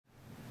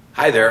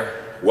Hi there,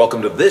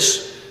 welcome to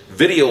this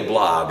video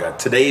blog.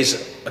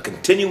 Today's a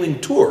continuing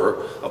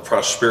tour of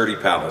Prosperity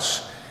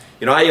Palace.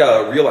 You know,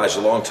 I realized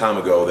a long time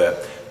ago that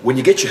when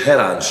you get your head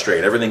on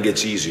straight, everything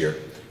gets easier.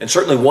 And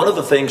certainly one of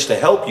the things to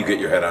help you get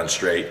your head on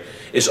straight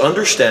is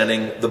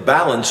understanding the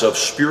balance of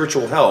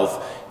spiritual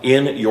health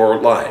in your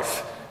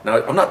life.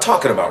 Now, I'm not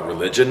talking about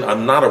religion.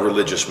 I'm not a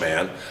religious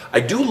man. I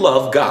do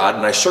love God,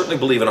 and I certainly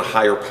believe in a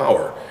higher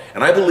power.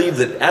 And I believe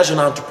that as an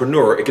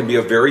entrepreneur, it can be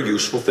a very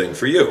useful thing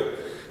for you.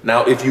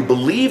 Now, if you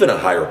believe in a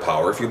higher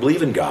power, if you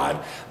believe in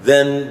God,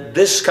 then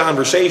this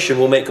conversation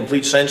will make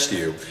complete sense to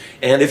you.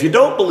 And if you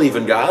don't believe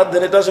in God,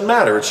 then it doesn't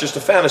matter. It's just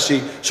a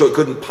fantasy, so it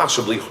couldn't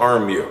possibly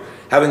harm you.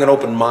 Having an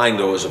open mind,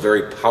 though, is a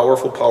very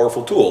powerful,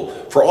 powerful tool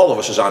for all of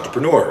us as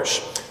entrepreneurs.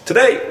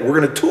 Today, we're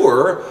going to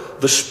tour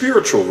the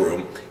spiritual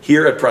room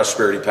here at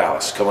Prosperity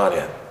Palace. Come on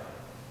in.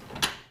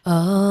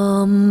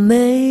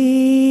 Amazing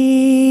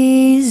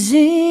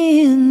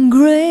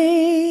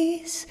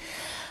grace,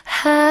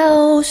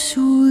 how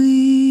sweet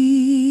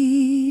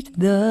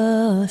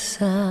the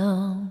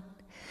sound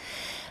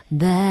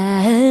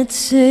that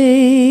saved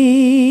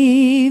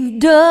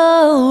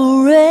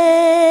a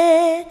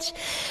wretch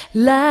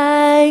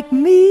like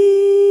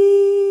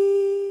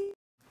me.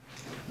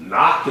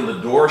 Knock and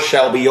the door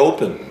shall be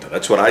opened.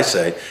 That's what I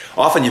say.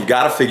 Often you've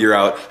got to figure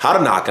out how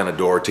to knock on a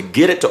door to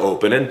get it to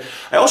open. And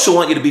I also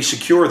want you to be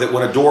secure that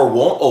when a door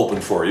won't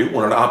open for you,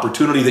 when an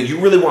opportunity that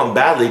you really want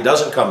badly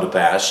doesn't come to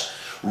pass,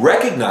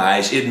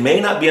 recognize it may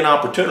not be an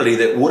opportunity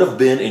that would have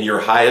been in your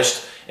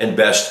highest and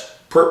best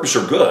purpose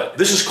or good.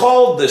 This is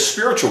called the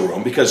spiritual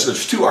room because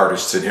there's two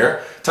artists in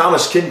here.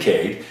 Thomas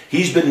Kinkade,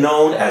 he's been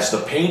known as the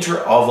painter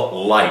of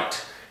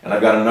light. And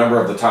I've got a number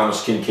of the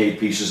Thomas Kinkade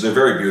pieces. They're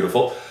very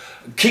beautiful.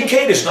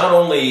 Kinkade is not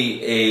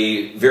only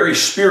a very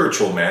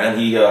spiritual man,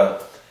 he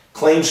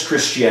claims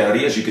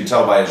Christianity, as you can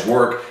tell by his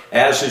work,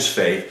 as his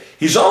faith.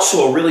 He's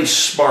also a really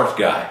smart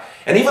guy.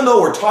 And even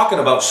though we're talking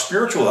about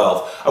spiritual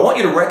health, I want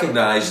you to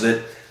recognize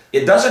that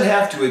it doesn't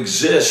have to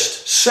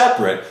exist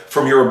separate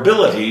from your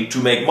ability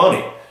to make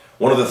money.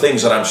 One of the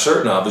things that I'm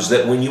certain of is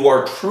that when you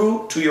are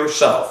true to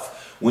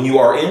yourself, when you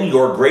are in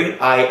your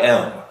great I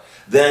am,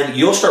 then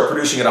you'll start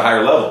producing at a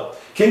higher level.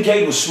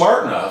 Kinkade was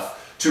smart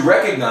enough to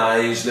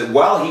recognize that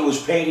while he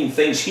was painting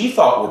things he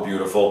thought were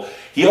beautiful,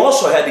 he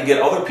also had to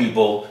get other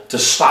people to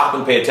stop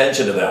and pay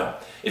attention to them.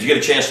 If you get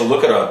a chance to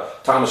look at a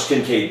Thomas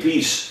Kinkade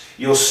piece,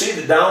 you'll see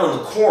that down in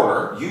the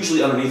corner,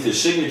 usually underneath his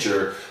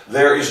signature,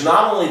 there is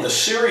not only the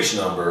series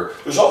number,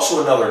 there's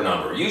also another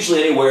number,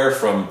 usually anywhere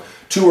from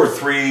 2 or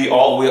 3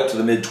 all the way up to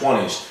the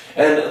mid-20s.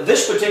 And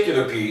this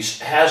particular piece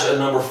has a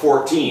number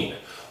 14.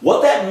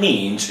 What that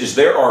means is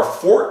there are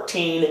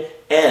 14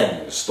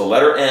 N's, the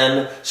letter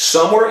N,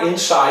 somewhere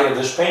inside of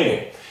this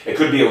painting. It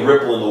could be a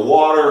ripple in the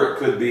water, it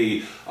could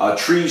be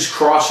trees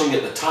crossing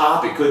at the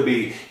top, it could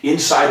be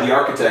inside the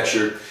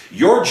architecture.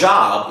 Your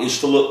job is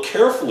to look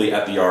carefully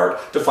at the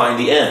art to find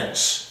the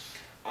N's.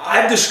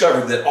 I've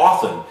discovered that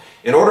often,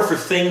 in order for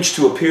things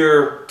to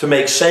appear to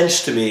make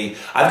sense to me,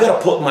 I've got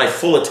to put my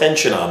full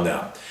attention on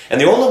them.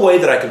 And the only way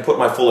that I can put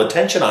my full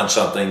attention on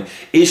something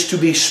is to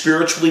be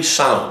spiritually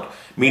sound.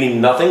 Meaning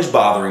nothing's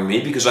bothering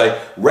me because I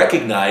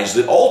recognize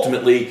that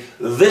ultimately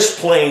this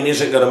plane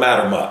isn't going to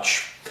matter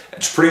much.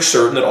 It's pretty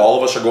certain that all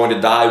of us are going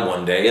to die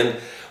one day, and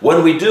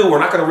when we do, we're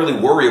not going to really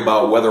worry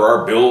about whether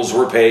our bills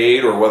were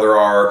paid or whether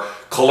our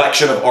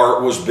collection of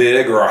art was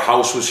big or our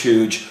house was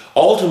huge.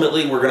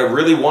 Ultimately, we're going to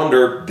really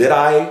wonder, did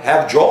I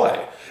have joy?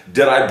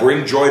 Did I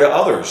bring joy to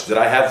others? Did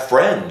I have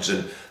friends?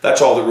 And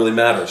that's all that really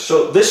matters.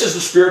 So this is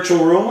the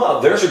spiritual room.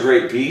 There's a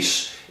great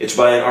piece. It's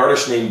by an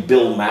artist named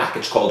Bill Mack.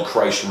 It's called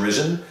Christ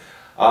Risen.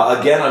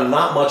 Again, I'm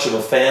not much of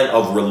a fan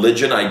of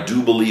religion. I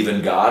do believe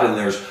in God, and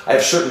I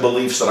have certain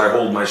beliefs that I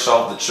hold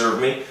myself that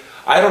serve me.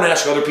 I don't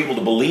ask other people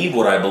to believe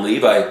what I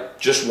believe. I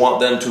just want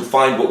them to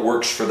find what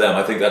works for them.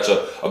 I think that's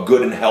a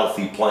good and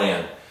healthy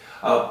plan.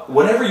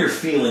 Whenever you're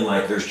feeling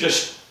like there's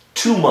just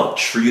too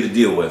much for you to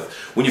deal with,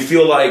 when you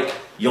feel like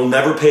you'll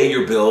never pay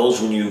your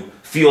bills, when you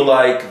feel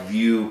like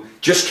you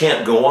just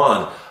can't go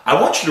on, I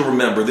want you to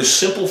remember this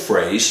simple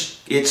phrase,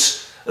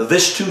 it's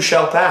 "this too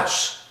shall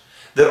pass."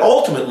 That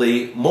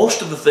ultimately,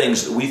 most of the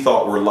things that we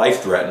thought were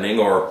life-threatening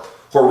or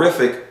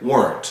horrific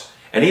weren't.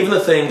 And even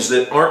the things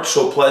that aren't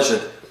so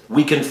pleasant,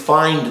 we can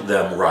find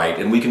them right,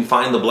 and we can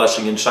find the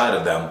blessing inside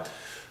of them.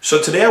 So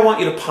today I want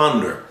you to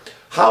ponder,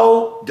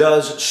 how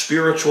does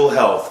spiritual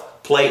health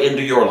play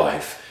into your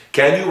life?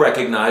 Can you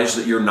recognize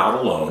that you're not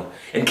alone?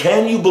 And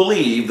can you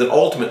believe that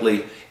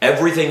ultimately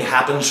everything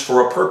happens for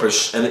a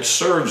purpose and it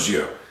serves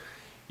you?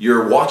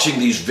 You're watching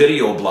these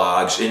video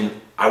blogs, and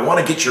I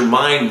want to get your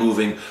mind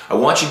moving. I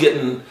want to get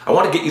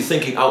you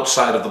thinking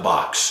outside of the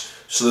box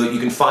so that you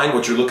can find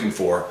what you're looking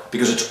for,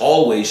 because it's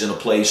always in a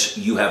place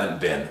you haven't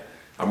been.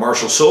 I'm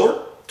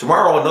Sylver.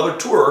 Tomorrow, another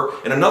tour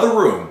in another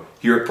room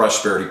here at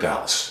Prosperity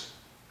Palace.